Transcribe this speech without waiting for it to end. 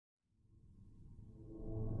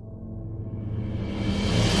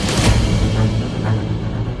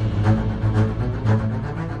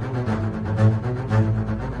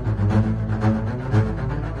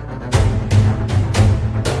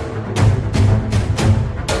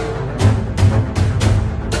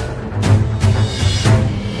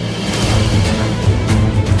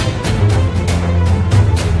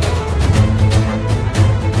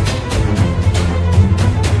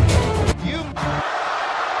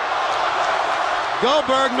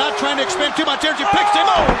Berg not trying to expend too much energy, picks him.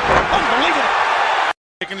 Oh, unbelievable.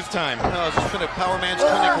 Taking his time. Oh, is this been a power man's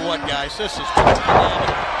clinic or what, guys? This is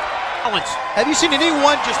balance. Have you seen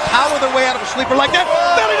anyone just power their way out of a sleeper like that?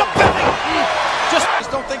 Belly to belly. Just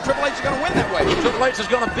don't think Triple H is going to win that way. Triple H is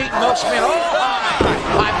going to beat Mel Smith. Oh,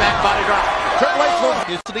 high back body drop. Triple H will.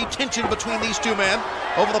 Is the tension between these two men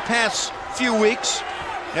over the past few weeks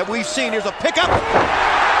that we've seen. Here's a pickup.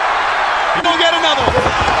 We'll get another one.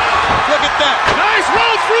 Look at that. Nice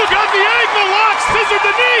roll through. Got the ankle lock. Scissored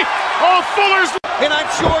the knee. Oh, Fuller's. And I'm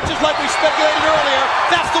sure, just like we speculated earlier,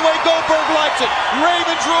 that's the way Goldberg likes it.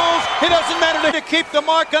 Ravens rules. It doesn't matter to keep the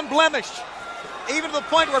mark unblemished. Even to the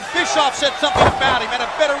point where Bischoff said something about him. Had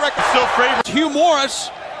a better record. Still favored. Hugh Morris,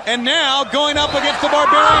 and now going up against the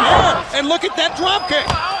Barbarian here. And look at that drop kick.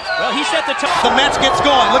 Well, he set the top. The match gets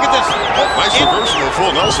going. Look at this. Nice reversal of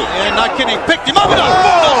full Nelson. And not kidding. Picked him up with a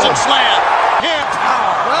full Nelson slam. Yeah.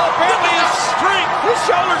 Well, apparently his strength. His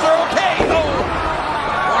shoulders are okay.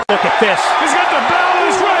 Oh. Look at this. He's got the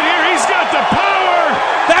balance right here. He's got the power.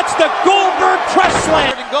 That's the Goldberg press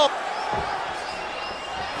slam.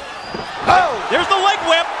 Oh, there's the leg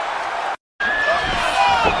whip.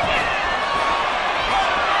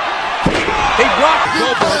 He blocked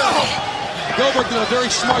Goldberg did a very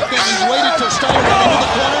smart thing. He waited till Steiner got into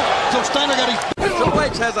the corner, till Steiner got his. Triple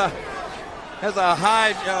H has a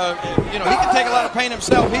high, he can take a lot of pain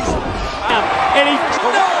himself. He's And he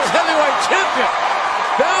heavyweight champion.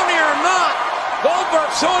 Bounty or not,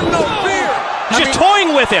 Goldberg showing no fear. just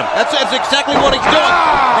toying with him. That's exactly what he's doing.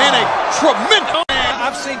 And a tremendous.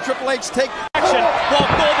 I've seen Triple H take Action. Well,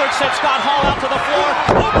 Goldberg sent Scott Hall out to the floor.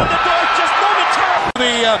 Open the door just momentarily.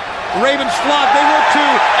 The Ravens flock, they weren't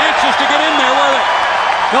too anxious to get in there, were they?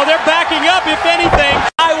 No, they're backing up. If anything,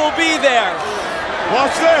 I will be there.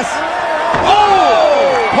 Watch this.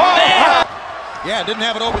 Oh! Man. Yeah, didn't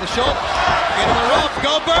have it over the shoulder. Into the ropes,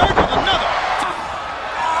 Goldberg with another.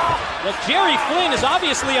 Well, Jerry Flynn is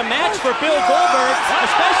obviously a match for Bill Goldberg,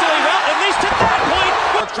 especially at least to that point.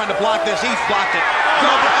 Goldberg's trying to block this. He's blocked it.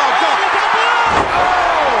 Goldberg, oh, Goldberg.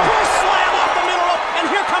 First slam off the middle rope, and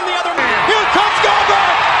here come the other man. Here comes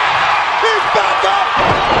Goldberg. He's back up.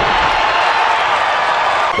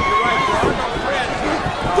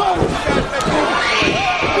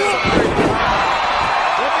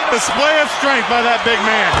 Display of strength by that big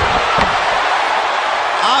man.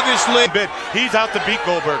 Obviously, He's out to beat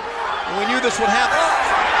Goldberg. we knew this would happen.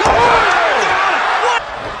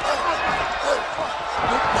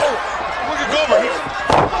 Look at Goldberg.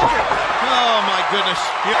 Oh, my goodness.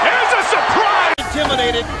 Here's a surprise.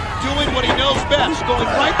 Intimidated, doing what he knows best, going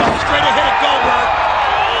right straight ahead at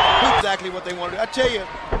Goldberg. Exactly what they wanted to do. I tell you,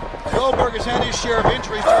 Goldberg has had his share of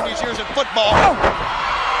injuries during these years in football.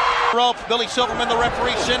 Rope, Billy Silverman, the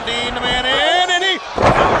referee, sending the man in.